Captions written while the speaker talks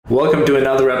Welcome to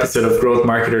another episode of Growth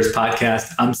Marketers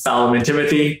Podcast. I'm Solomon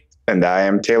Timothy. And I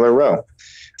am Taylor Rowe.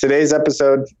 Today's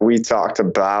episode, we talked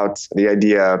about the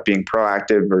idea of being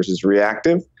proactive versus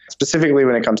reactive, specifically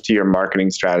when it comes to your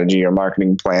marketing strategy or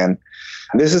marketing plan.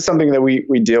 This is something that we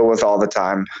deal with all the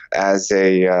time as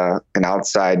an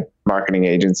outside marketing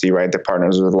agency, right, that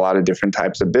partners with a lot of different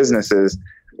types of businesses.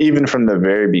 Even from the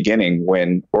very beginning,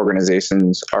 when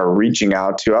organizations are reaching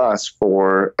out to us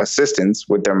for assistance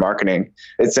with their marketing,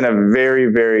 it's in a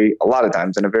a lot of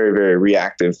times in a very, very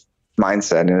reactive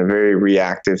mindset, in a very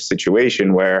reactive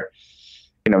situation where,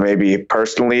 maybe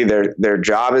personally their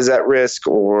job is at risk,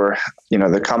 or,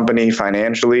 the company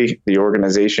financially, the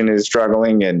organization is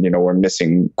struggling and, we're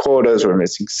missing quotas, we're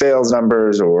missing sales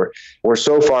numbers, or we're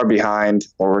so far behind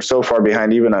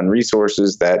even on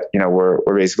resources that, we're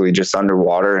basically just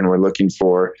underwater and we're looking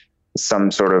for some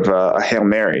sort of a Hail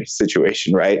Mary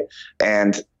situation, right?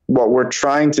 And what we're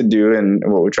trying to do and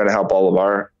what we try to help all of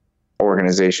our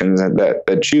organizations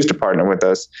that choose to partner with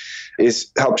us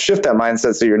is help shift that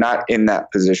mindset so you're not in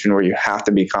that position where you have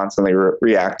to be constantly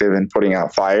reactive and putting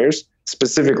out fires.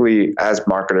 Specifically, as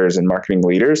marketers and marketing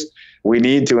leaders, we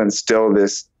need to instill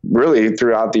this really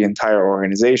throughout the entire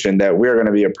organization, that we are going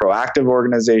to be a proactive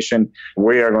organization.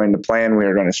 We are going to plan, we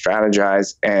are going to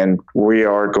strategize, and we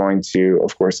are going to,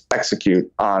 of course,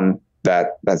 execute on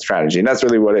that strategy. And that's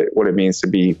really what it means to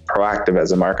be proactive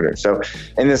as a marketer. So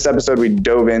in this episode, we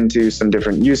dove into some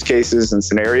different use cases and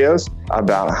scenarios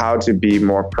about how to be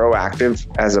more proactive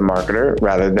as a marketer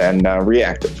rather than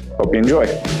reactive. Hope you enjoy.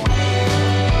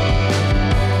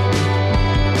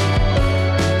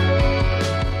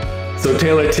 So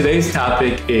Taylor, today's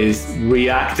topic is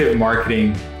reactive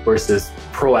marketing versus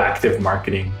proactive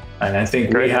marketing. And I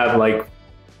think we have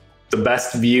the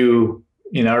best view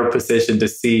in our position to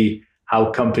see how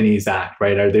companies act,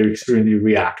 right? Are they extremely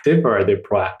reactive or are they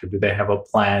proactive? Do they have a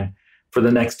plan for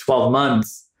the next 12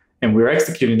 months and we're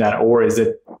executing that? Or is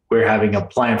it we're having a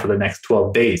plan for the next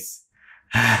 12 days?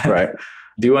 Right.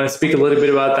 Do you want to speak a little bit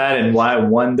about that and why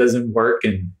one doesn't work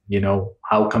and,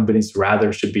 how companies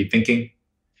rather should be thinking?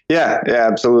 Yeah,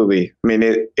 absolutely. I mean,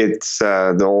 it's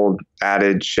the old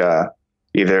adage,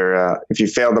 either if you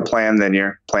fail to plan, then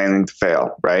you're planning to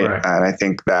fail, right? And I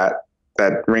think that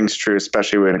rings true,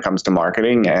 especially when it comes to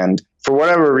marketing. And for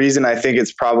whatever reason, I think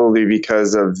it's probably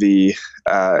because of the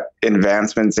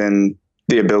advancements in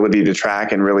the ability to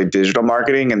track and really digital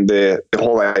marketing and the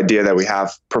whole idea that we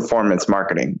have performance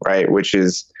marketing, right? Which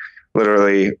is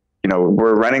literally,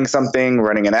 we're running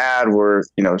an ad, we're,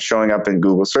 showing up in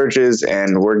Google searches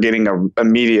and we're getting an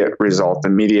immediate result,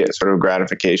 immediate sort of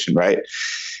gratification, right?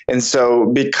 And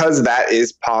so because that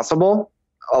is possible,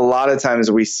 a lot of times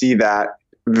we see that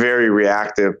very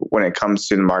reactive when it comes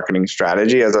to the marketing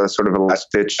strategy as a sort of a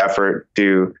last-ditch effort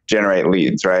to generate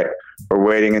leads, right? We're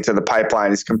waiting until the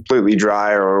pipeline is completely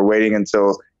dry, or we're waiting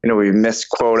until, we've missed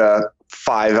quota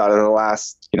 5 out of the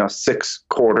last, 6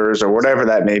 quarters, or whatever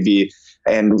that may be.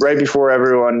 And right before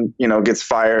everyone, gets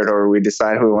fired or we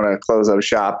decide we want to close up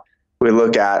shop, we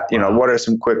look at, what are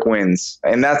some quick wins?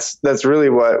 And that's really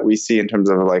what we see in terms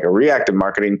of a reactive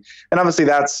marketing. And obviously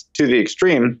that's to the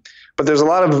extreme. But there's a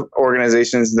lot of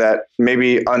organizations that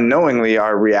maybe unknowingly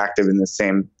are reactive in the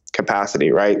same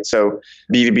capacity, right? So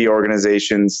B2B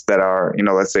organizations that are,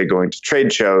 let's say going to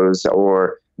trade shows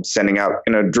or sending out,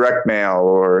 direct mail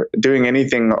or doing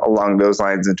anything along those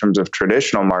lines in terms of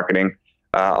traditional marketing,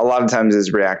 a lot of times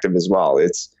is reactive as well.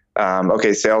 It's,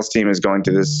 sales team is going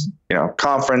to this,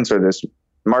 conference or this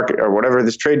market or whatever,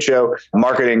 this trade show,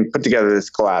 marketing put together this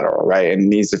collateral, right? And it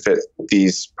needs to fit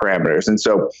these parameters. And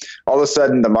so all of a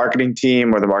sudden the marketing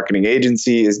team or the marketing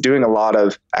agency is doing a lot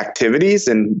of activities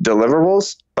and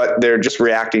deliverables, but they're just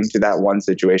reacting to that one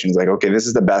situation. It's like, okay, this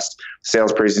is the best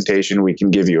sales presentation we can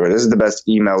give you, or this is the best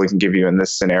email we can give you in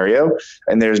this scenario.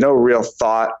 And there's no real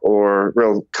thought or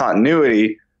real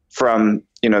continuity from,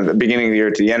 the beginning of the year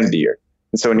to the end of the year.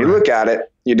 And so when you look at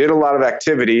it, you did a lot of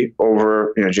activity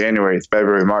over, January,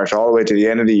 February, March, all the way to the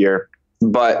end of the year.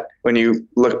 But when you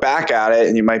look back at it,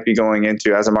 and you might be going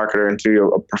into, as a marketer, into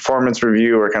a performance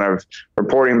review or kind of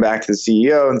reporting back to the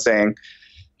CEO and saying,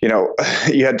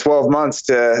 you had 12 months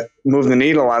to move the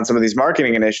needle on some of these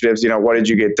marketing initiatives. What did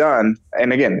you get done?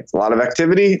 And again, it's a lot of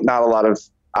activity, not a lot of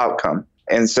outcome.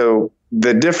 And so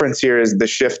the difference here is the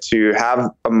shift to have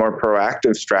a more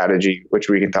proactive strategy, which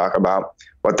we can talk about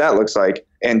what that looks like,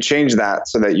 and change that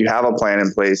so that you have a plan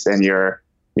in place and you're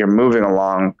moving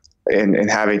along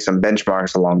and having some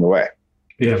benchmarks along the way.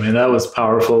 Yeah, man, that was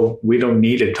powerful. We don't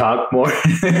need to talk more.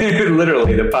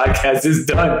 Literally, the podcast is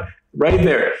done right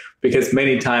there, because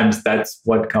many times that's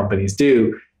what companies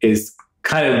do, is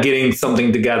kind of getting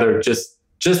something together just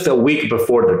just a week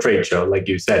before the trade show. Like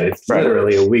you said, it's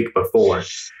literally a week before.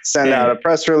 Send out a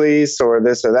press release or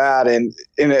this or that. And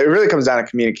it really comes down to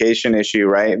communication issue,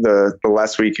 right? The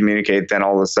less we communicate, then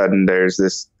all of a sudden there's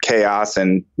this chaos,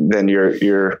 and then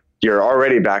you're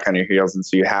already back on your heels. And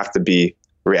so you have to be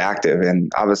reactive.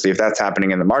 And obviously if that's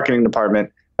happening in the marketing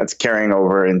department, that's carrying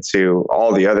over into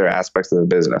all the other aspects of the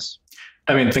business.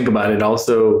 I mean, think about it.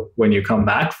 Also, when you come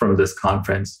back from this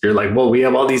conference, you're like, well, we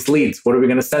have all these leads. What are we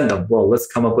going to send them? Well, let's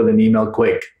come up with an email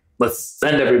quick. Let's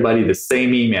send everybody the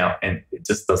same email. And it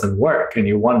just doesn't work. And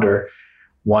you wonder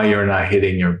why you're not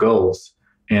hitting your goals.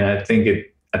 And I think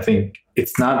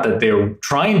it's not that they're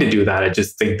trying to do that. I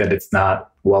just think that it's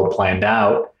not well planned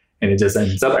out. And it just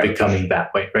ends up becoming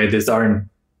that way, right? These aren't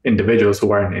individuals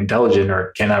who aren't intelligent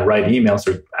or cannot write emails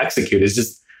or execute. It's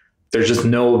just, there's just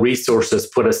no resources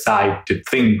put aside to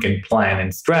think and plan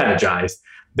and strategize.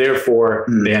 Therefore,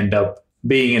 they end up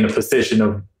being in a position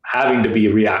of having to be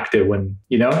reactive when,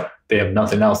 they have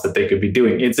nothing else that they could be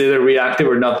doing. It's either reactive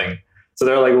or nothing. So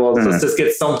they're like, well, let's just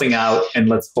get something out and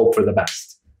let's hope for the best.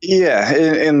 Yeah,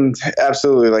 and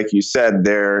absolutely, like you said,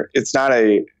 it's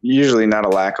usually not a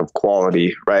lack of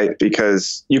quality, right?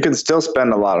 Because you can still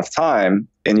spend a lot of time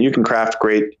and you can craft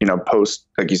great, post,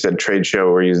 like you said, trade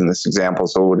show. We're using this example,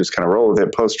 so we'll just kind of roll with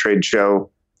it. Post trade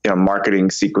show, marketing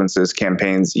sequences,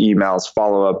 campaigns, emails,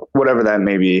 follow up, whatever that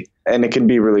may be, and it can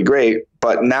be really great.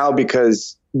 But now,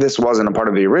 because this wasn't a part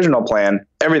of the original plan,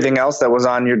 everything else that was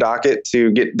on your docket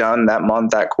to get done that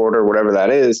month, that quarter, whatever that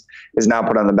is now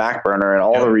put on the back burner, and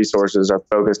all the resources are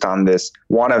focused on this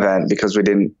one event because we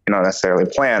didn't, necessarily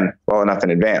plan well enough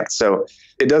in advance. So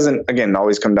it doesn't, again,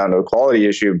 always come down to a quality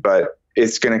issue, but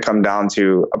it's going to come down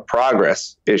to a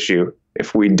progress issue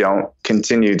if we don't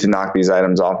continue to knock these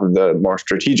items off of the more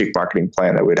strategic marketing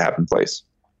plan that we'd have in place.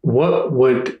 What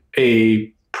would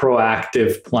a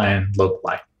proactive plan look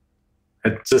like?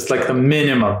 It's just like the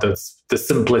minimum, the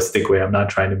simplistic way. I'm not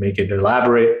trying to make it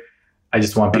elaborate. I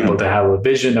just want people to have a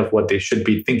vision of what they should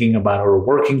be thinking about or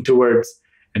working towards.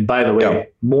 And by the way,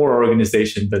 more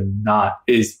organization than not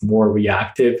is more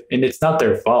reactive. And it's not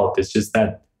their fault. It's just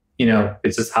that,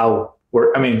 it's just how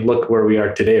look where we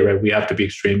are today, right? We have to be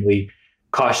extremely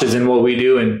cautious in what we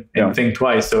do and think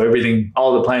twice. So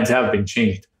all the plans have been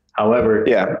changed. However,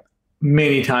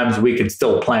 many times we can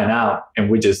still plan out and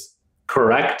we just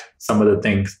correct some of the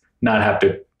things, not have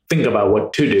to think about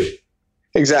what to do.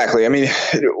 Exactly. I mean,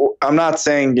 I'm not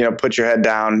saying, put your head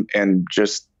down and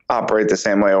just operate the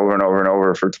same way over and over and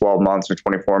over for 12 months or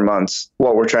 24 months.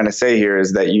 What we're trying to say here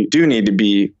is that you do need to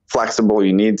be flexible.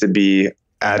 You need to be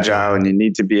agile, and you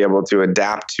need to be able to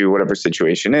adapt to whatever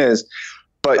situation is.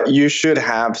 But you should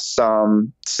have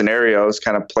some scenarios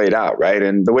kind of played out, right?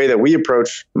 And the way that we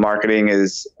approach marketing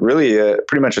is really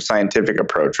pretty much a scientific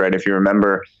approach, right? If you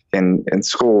remember in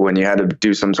school when you had to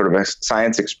do some sort of a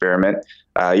science experiment,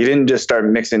 you didn't just start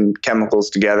mixing chemicals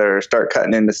together or start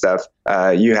cutting into stuff.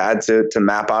 You had to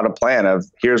map out a plan of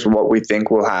here's what we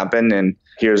think will happen and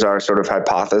here's our sort of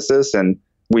hypothesis. And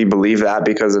we believe that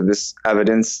because of this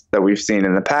evidence that we've seen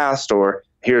in the past, or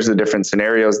here's the different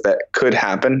scenarios that could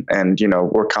happen. And,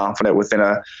 we're confident within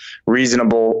a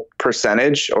reasonable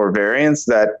percentage or variance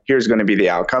that here's going to be the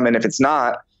outcome. And if it's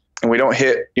not, and we don't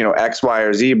hit, X, Y,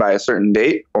 or Z by a certain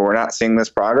date, or we're not seeing this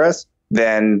progress,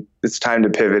 then it's time to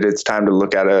pivot. It's time to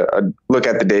look at look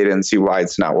at the data and see why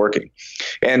it's not working.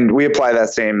 And we apply that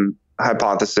same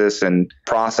hypothesis and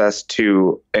process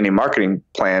to any marketing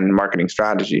plan, marketing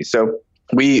strategy. So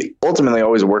we ultimately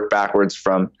always work backwards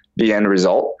from the end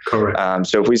result. Correct.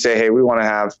 So if we say, hey, we want to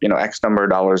have, X number of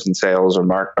dollars in sales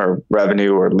or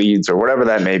revenue or leads or whatever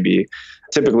that may be,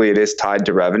 typically it is tied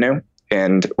to revenue.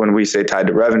 And when we say tied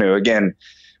to revenue, again,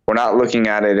 we're not looking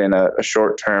at it in a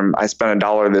short term. I spent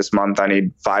 $1 this month. I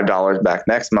need $5 back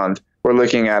next month. We're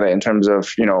looking at it in terms of,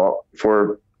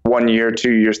 for 1 year,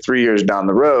 2 years, 3 years down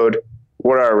the road,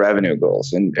 what are our revenue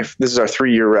goals? And if this is our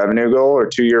 3-year revenue goal or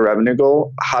 2-year revenue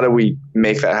goal, how do we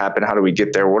make that happen? How do we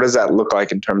get there? What does that look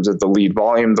like in terms of the lead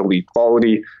volume, the lead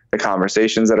quality, the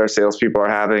conversations that our salespeople are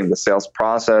having, the sales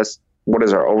process? What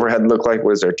does our overhead look like?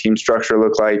 What does our team structure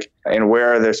look like? And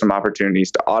where are there some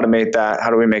opportunities to automate that? How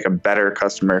do we make a better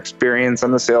customer experience on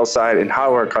the sales side? And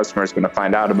how are our customers going to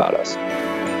find out about us?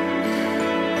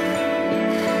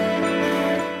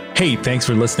 Hey, thanks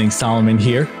for listening. Solomon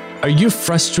here. Are you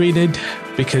frustrated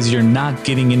because you're not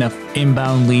getting enough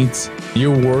inbound leads?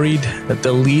 You're worried that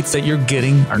the leads that you're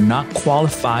getting are not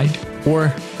qualified?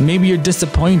 Or maybe you're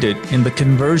disappointed in the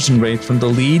conversion rate from the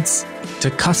leads to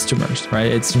customers,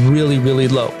 right? It's really, really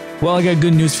low. Well, I got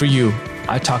good news for you.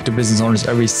 I talk to business owners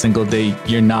every single day.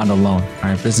 You're not alone. All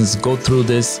right, businesses go through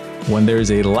this. when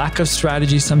there's a lack of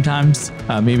strategy sometimes,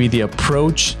 maybe the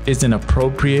approach isn't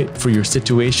appropriate for your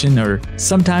situation, or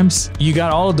sometimes you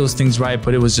got all of those things right,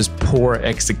 but it was just poor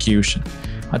execution.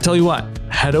 I'll tell you what,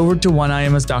 head over to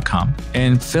oneims.com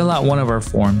and fill out one of our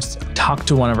forms. Talk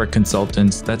to one of our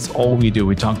consultants. That's all we do.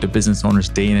 We talk to business owners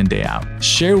day in and day out.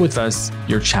 Share with us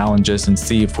your challenges and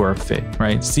see if we're a fit,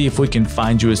 right? See if we can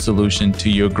find you a solution to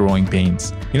your growing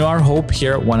pains. Our hope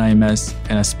here at OneIMS,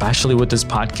 and especially with this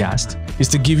podcast, is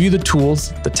to give you the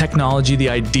tools, the technology, the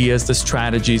ideas, the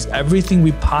strategies, everything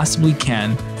we possibly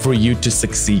can for you to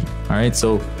succeed. All right.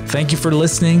 So thank you for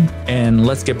listening, and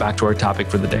let's get back to our topic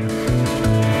for the day.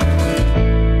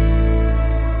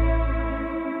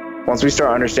 Once we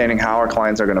start understanding how our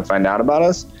clients are going to find out about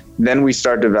us, then we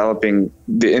start developing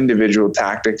the individual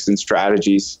tactics and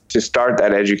strategies to start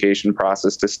that education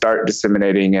process, to start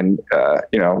disseminating and,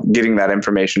 getting that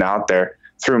information out there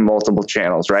through multiple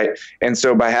channels, right? And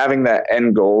so by having that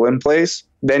end goal in place,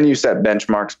 then you set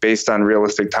benchmarks based on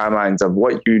realistic timelines of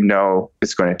what you know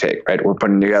it's going to take, right? We're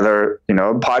putting together, a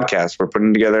podcast. We're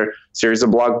putting together a series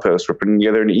of blog posts. We're putting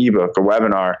together an ebook, a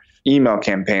webinar, email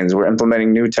campaigns. We're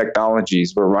implementing new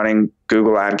technologies. We're running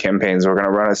Google ad campaigns. We're going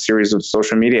to run a series of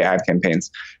social media ad campaigns.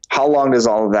 How long does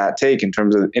all of that take in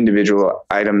terms of individual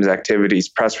items, activities,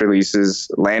 press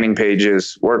releases, landing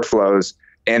pages, workflows,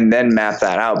 and then map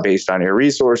that out based on your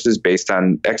resources, based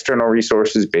on external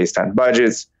resources, based on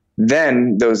budgets?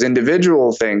 Then those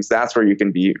individual things, that's where you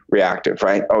can be reactive,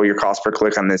 right? Oh, your cost per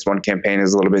click on this one campaign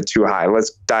is a little bit too high.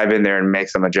 Let's dive in there and make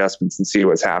some adjustments and see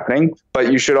what's happening.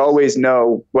 But you should always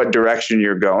know what direction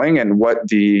you're going and what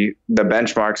the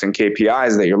benchmarks and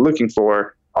KPIs that you're looking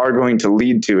for are going to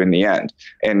lead to in the end.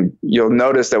 And you'll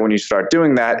notice that when you start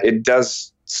doing that, it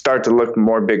does start to look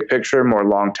more big picture, more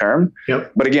long term.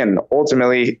 Yep. But again,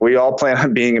 ultimately, we all plan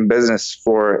on being in business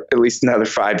for at least another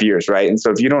 5 years, right? And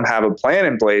so if you don't have a plan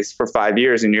in place for 5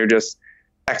 years and you're just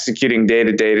executing day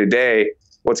to day to day,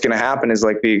 what's going to happen is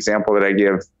like the example that I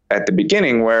give at the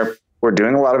beginning, where we're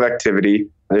doing a lot of activity.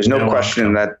 There's no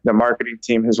question that the marketing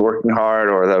team is working hard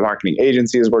or the marketing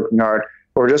agency is working hard.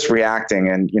 We're just reacting,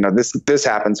 and this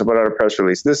happens. So put out a press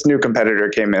release. This new competitor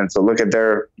came in, so look at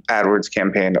their AdWords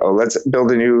campaign. Oh, let's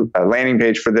build a new landing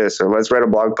page for this, or let's write a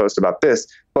blog post about this.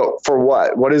 But for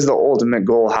what? What is the ultimate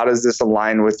goal? How does this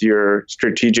align with your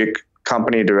strategic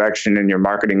company direction and your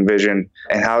marketing vision?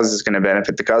 And how is this going to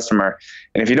benefit the customer?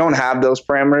 And if you don't have those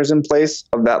parameters in place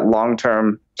of that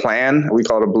long-term plan, we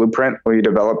call it a blueprint we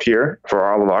develop here for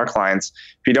all of our clients.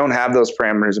 If you don't have those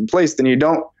parameters in place, then you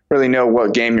don't really know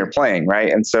what game you're playing,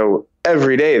 right? And so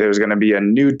every day there's going to be a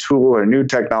new tool or new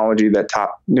technology,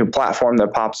 new platform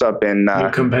that pops up in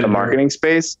the marketing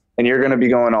space, and you're going to be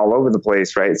going all over the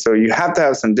place, right? So you have to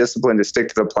have some discipline to stick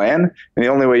to the plan. And the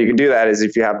only way you can do that is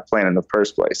if you have a plan in the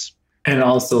first place. And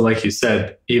also, like you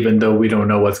said, even though we don't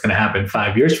know what's going to happen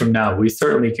 5 years from now, we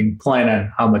certainly can plan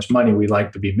on how much money we'd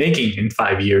like to be making in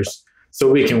 5 years so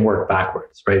we can work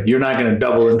backwards, right? You're not going to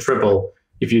double and triple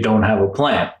if you don't have a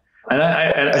plan. And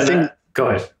I think, go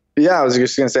ahead. Yeah, I was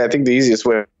just going to say, I think the easiest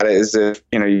way at it is if,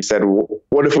 you said,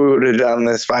 what if we would have done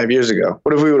this 5 years ago?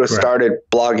 What if we would have started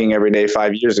blogging every day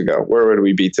 5 years ago? Where would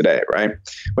we be today, right?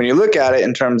 When you look at it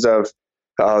in terms of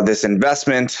this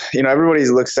investment, everybody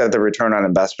looks at the return on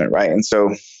investment, right? And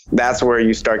so that's where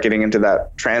you start getting into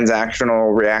that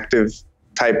transactional, reactive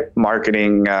type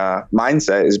marketing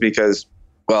mindset, is because,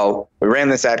 well, we ran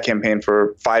this ad campaign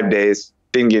for 5 days,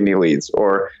 didn't get any leads,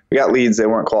 or we got leads that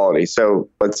weren't quality. So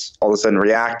let's all of a sudden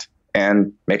react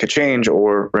and make a change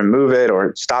or remove it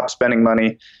or stop spending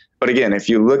money. But again, if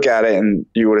you look at it and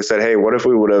you would have said, hey, what if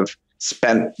we would have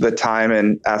spent the time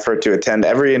and effort to attend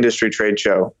every industry trade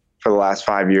show for the last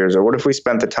 5 years? Or what if we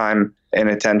spent the time and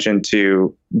attention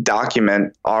to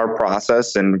document our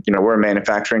process? And, we're a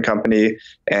manufacturing company,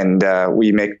 and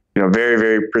we make, very,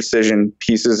 very precision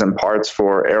pieces and parts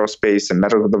for aerospace and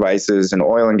medical devices and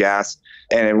oil and gas.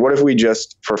 And what if we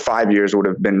just for 5 years would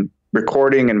have been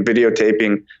recording and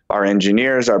videotaping our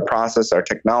engineers, our process, our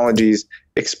technologies,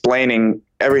 explaining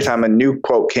every time a new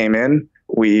quote came in,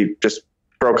 we just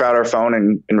broke out our phone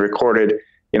and recorded,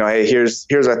 hey,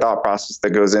 here's our thought process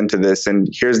that goes into this, and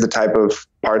here's the type of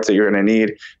parts that you're going to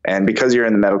need. And because you're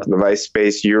in the medical device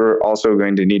space, you're also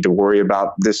going to need to worry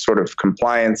about this sort of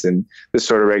compliance and this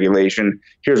sort of regulation.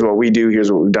 Here's what we do.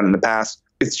 Here's what we've done in the past.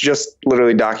 It's just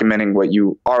literally documenting what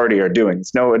you already are doing.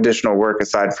 It's no additional work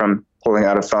aside from pulling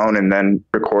out a phone and then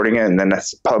recording it and then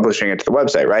publishing it to the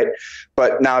website, right?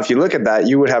 But now if you look at that,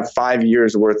 you would have 5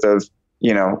 years worth of,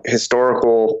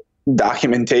 historical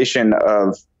documentation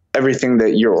of everything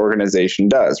that your organization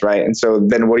does, right? And so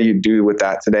then what do you do with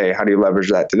that today? How do you leverage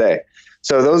that today?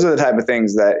 So those are the type of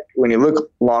things that when you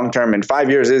look long-term, and 5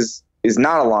 years is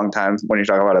not a long time when you're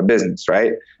talking about a business,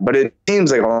 right? But it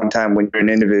seems like a long time when you're an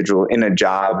individual in a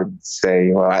job and say,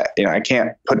 well, I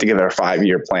can't put together a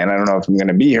 5-year plan. I don't know if I'm going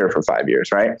to be here for 5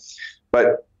 years, right?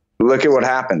 But look at what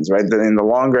happens, right? And the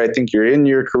longer I think you're in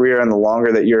your career and the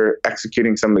longer that you're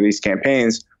executing some of these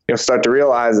campaigns, you'll start to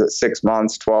realize that 6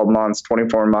 months, 12 months,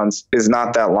 24 months is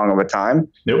not that long of a time.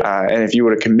 Nope. And if you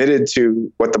would have committed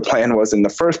to what the plan was in the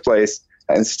first place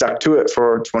and stuck to it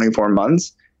for 24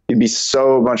 months, you'd be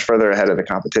so much further ahead of the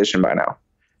competition by now.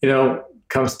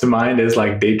 Comes to mind is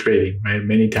like day trading, right?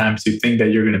 Many times you think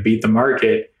that you're going to beat the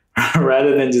market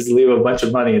rather than just leave a bunch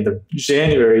of money in the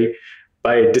January.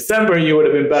 By December, you would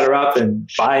have been better off than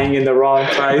buying in the wrong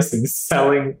price and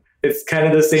selling. It's kind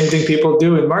of the same thing people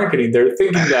do in marketing. They're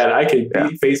thinking that I could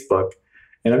beat Facebook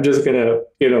and I'm just going to,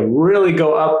 really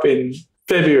go up in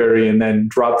February and then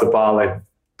drop the ball in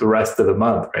the rest of the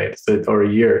month, right? Or a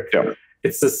year. Yeah.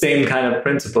 It's the same kind of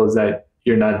principles that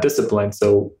you're not disciplined.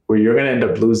 So where you're going to end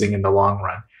up losing in the long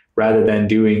run, rather than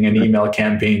doing an email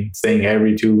campaign saying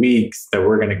every 2 weeks that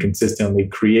we're going to consistently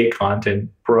create content,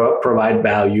 provide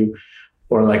value.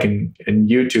 Or like in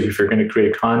YouTube, if you're going to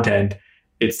create content,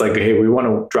 it's like, hey, we want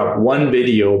to drop one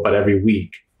video, but every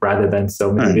week, rather than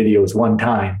so many videos one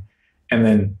time, and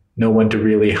then no one to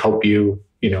really help you,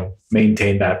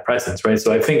 maintain that presence, right?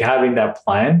 So I think having that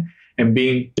plan and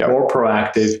being more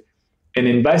proactive and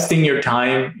investing your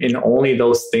time in only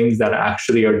those things that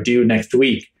actually are due next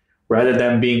week, rather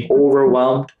than being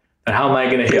overwhelmed. And how am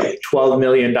I going to hit $12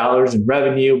 million in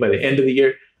revenue by the end of the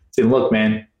year? Say, look,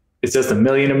 man, it's just $1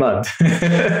 million a month.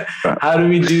 How do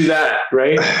we do that,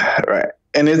 right? Right.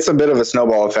 And it's a bit of a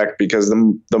snowball effect because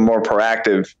the more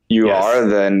proactive you are,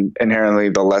 then inherently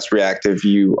the less reactive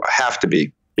you have to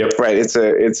be. Yep. Right.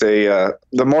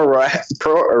 The more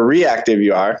reactive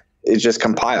you are, it just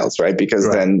compiles, right? Because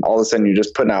then all of a sudden you're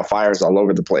just putting out fires all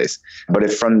over the place. But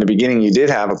if from the beginning you did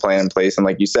have a plan in place, and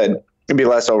like you said, it'd be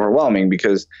less overwhelming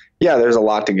because there's a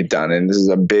lot to get done, and this is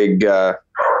a big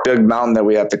mountain that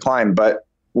we have to climb. But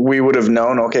we would have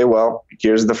known, okay, well,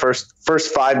 here's the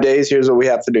first 5 days. Here's what we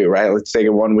have to do, right? Let's take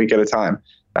it 1 week at a time.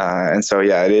 And so,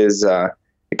 it is.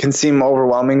 It can seem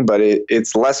overwhelming, but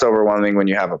it's less overwhelming when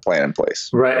you have a plan in place.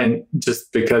 Right. And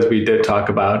just because we did talk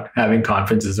about having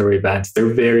conferences or events,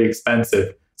 they're very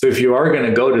expensive. So if you are going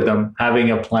to go to them,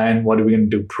 having a plan, what are we going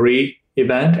to do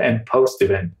pre-event and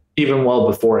post-event, even well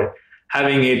before it,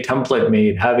 having a template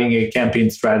made, having a campaign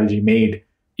strategy made,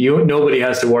 nobody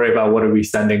has to worry about what are we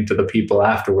sending to the people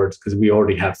afterwards because we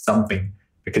already have something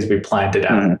because we planned it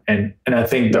out. And I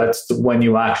think that's when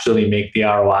you actually make the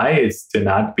ROI, is to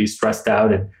not be stressed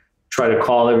out and try to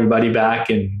call everybody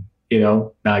back and,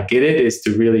 not get it, is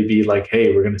to really be like,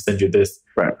 hey, we're going to send you this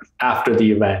after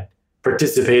the event.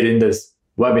 Participate in this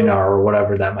webinar or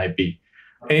whatever that might be.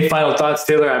 Any final thoughts,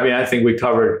 Taylor? I mean, I think we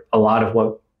covered a lot of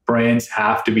what brands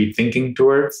have to be thinking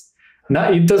towards.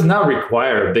 It does not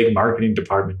require a big marketing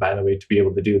department, by the way, to be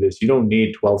able to do this. You don't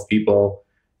need 12 people,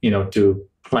 to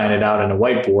plan it out on a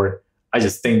whiteboard. I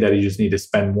just think that you just need to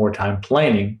spend more time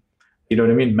planning. You know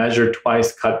what I mean? Measure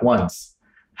twice, cut once.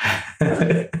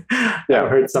 I've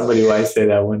heard somebody once say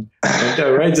that one.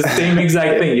 Right? Just same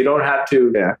exact thing. You don't have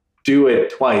to do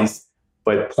it twice,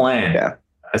 but plan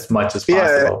as much as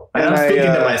possible. And I'm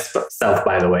speaking to myself,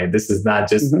 by the way. This is not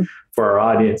just for our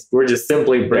audience. We're just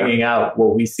simply bringing out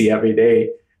what we see every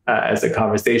day as a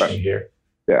conversation here.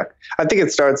 Yeah. I think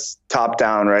it starts top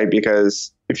down, right?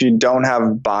 Because if you don't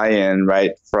have buy-in,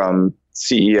 right, from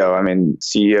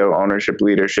CEO, ownership,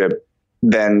 leadership,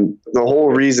 then the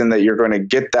whole reason that you're going to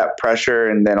get that pressure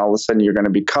and then all of a sudden you're going to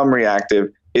become reactive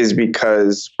is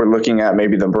because we're looking at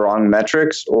maybe the wrong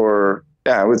metrics, or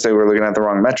I would say we're looking at the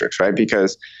wrong metrics, right?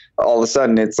 Because all of a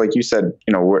sudden it's like you said,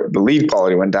 the lead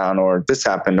quality went down, or this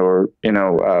happened, or, we're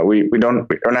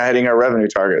not hitting our revenue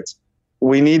targets.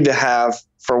 We need to have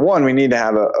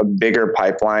a bigger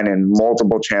pipeline and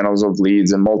multiple channels of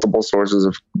leads and multiple sources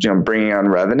of, bringing on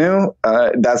revenue.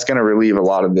 That's going to relieve a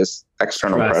lot of this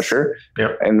external pressure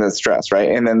and the stress, right?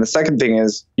 And then the second thing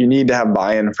is you need to have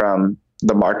buy-in from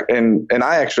the market. And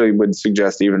I actually would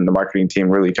suggest even the marketing team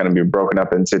really kind of be broken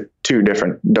up into 2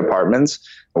 different departments,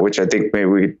 which I think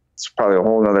it's probably a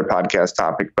whole other podcast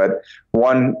topic, but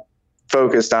one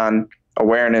focused on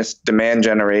awareness, demand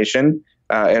generation,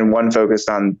 and one focused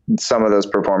on some of those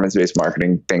performance-based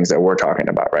marketing things that we're talking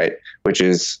about, right? Which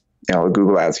is a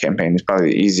Google Ads campaign is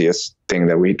probably the easiest thing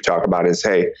that we talk about is,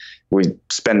 hey, we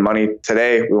spend money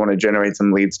today. We want to generate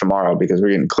some leads tomorrow because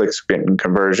we're getting clicks, we're getting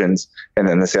conversions, and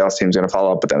then the sales team's going to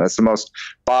follow up with them. That's the most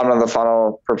bottom of the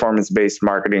funnel, performance-based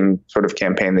marketing sort of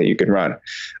campaign that you can run.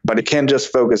 But it can't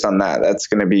just focus on that. That's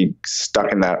going to be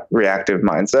stuck in that reactive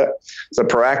mindset. So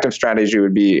proactive strategy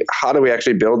would be, how do we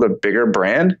actually build a bigger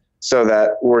brand so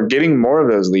that we're getting more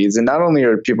of those leads? And not only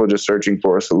are people just searching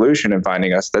for a solution and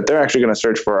finding us, that they're actually going to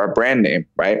search for our brand name,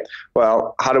 right?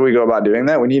 Well, how do we go about doing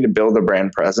that? We need to build a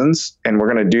brand presence. And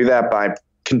we're going to do that by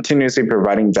continuously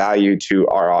providing value to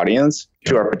our audience,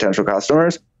 to our potential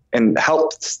customers, and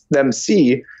help them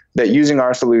see that using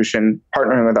our solution,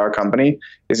 partnering with our company,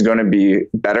 is going to be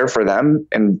better for them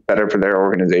and better for their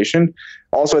organization.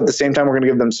 Also, at the same time, we're going to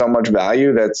give them so much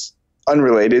value that's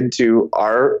unrelated to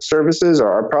our services or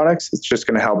our products. It's just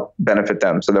going to help benefit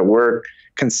them so that we're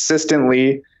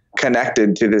consistently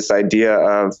connected to this idea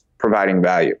of providing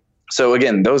value. So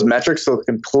again, those metrics look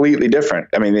completely different.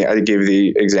 I mean, I gave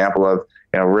the example of,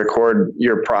 record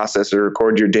your process or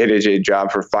record your day-to-day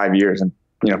job for 5 years and,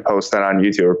 post that on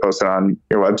YouTube or post it on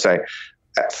your website.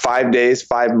 At 5 days,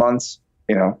 5 months,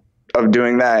 of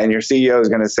doing that, and your CEO is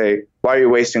going to say, why are you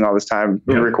wasting all this time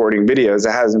recording videos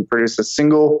that hasn't produced a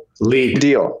single lead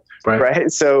deal, right?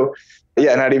 So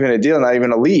not even a deal, not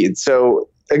even a lead. So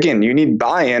again, you need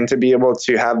buy-in to be able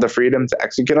to have the freedom to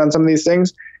execute on some of these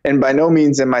things. And by no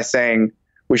means am I saying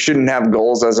we shouldn't have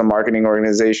goals as a marketing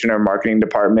organization or marketing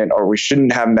department, or we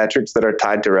shouldn't have metrics that are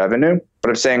tied to revenue. But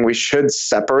I'm saying we should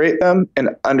separate them and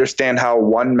understand how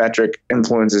one metric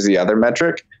influences the other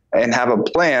metric and have a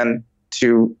plan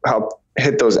to help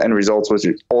hit those end results, which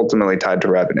is ultimately tied to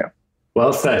revenue.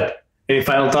 Well said. Any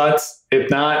final thoughts? If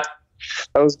not,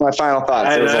 that was my final thoughts.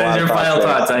 That was your final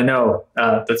thoughts. I know.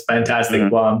 That's fantastic.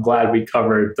 Mm-hmm. Well, I'm glad we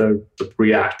covered the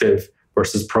reactive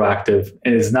versus proactive.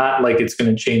 And it's not like it's going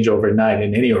to change overnight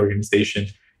in any organization.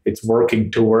 It's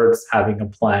working towards having a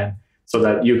plan so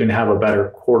that you can have a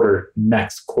better quarter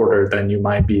next quarter than you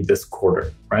might be this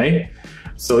quarter, right?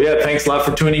 So thanks a lot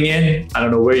for tuning in. I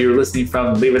don't know where you're listening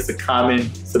from. Leave us a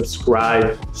comment,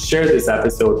 subscribe, share this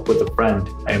episode with a friend,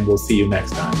 and we'll see you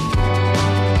next time.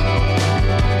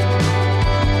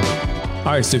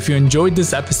 All right, so if you enjoyed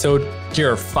this episode,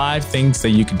 here are 5 things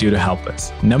that you can do to help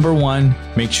us. Number 1,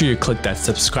 make sure you click that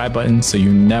subscribe button so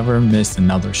you never miss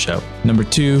another show. Number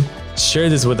 2, share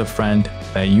this with a friend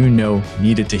that you know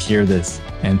needed to hear this.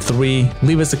 And 3,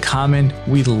 leave us a comment.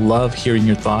 We love hearing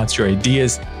your thoughts, your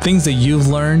ideas, things that you've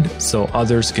learned so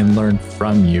others can learn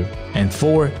from you. And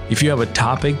 4, if you have a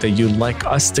topic that you'd like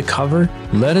us to cover,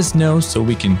 let us know so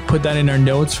we can put that in our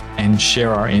notes and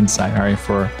share our insight, all right,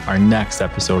 for our next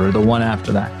episode or the one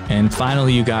after that. And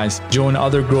finally, you guys, join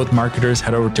other growth marketers.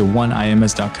 Head over to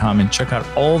oneims.com and check out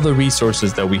all the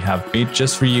resources that we have made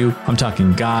just for you. I'm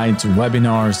talking guides,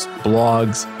 webinars,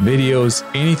 blogs, videos,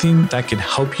 anything that can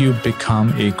help you become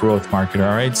a growth marketer,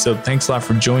 all right? So thanks a lot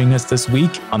for joining us this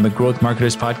week on the Growth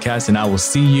Marketers Podcast, and I will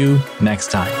see you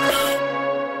next time.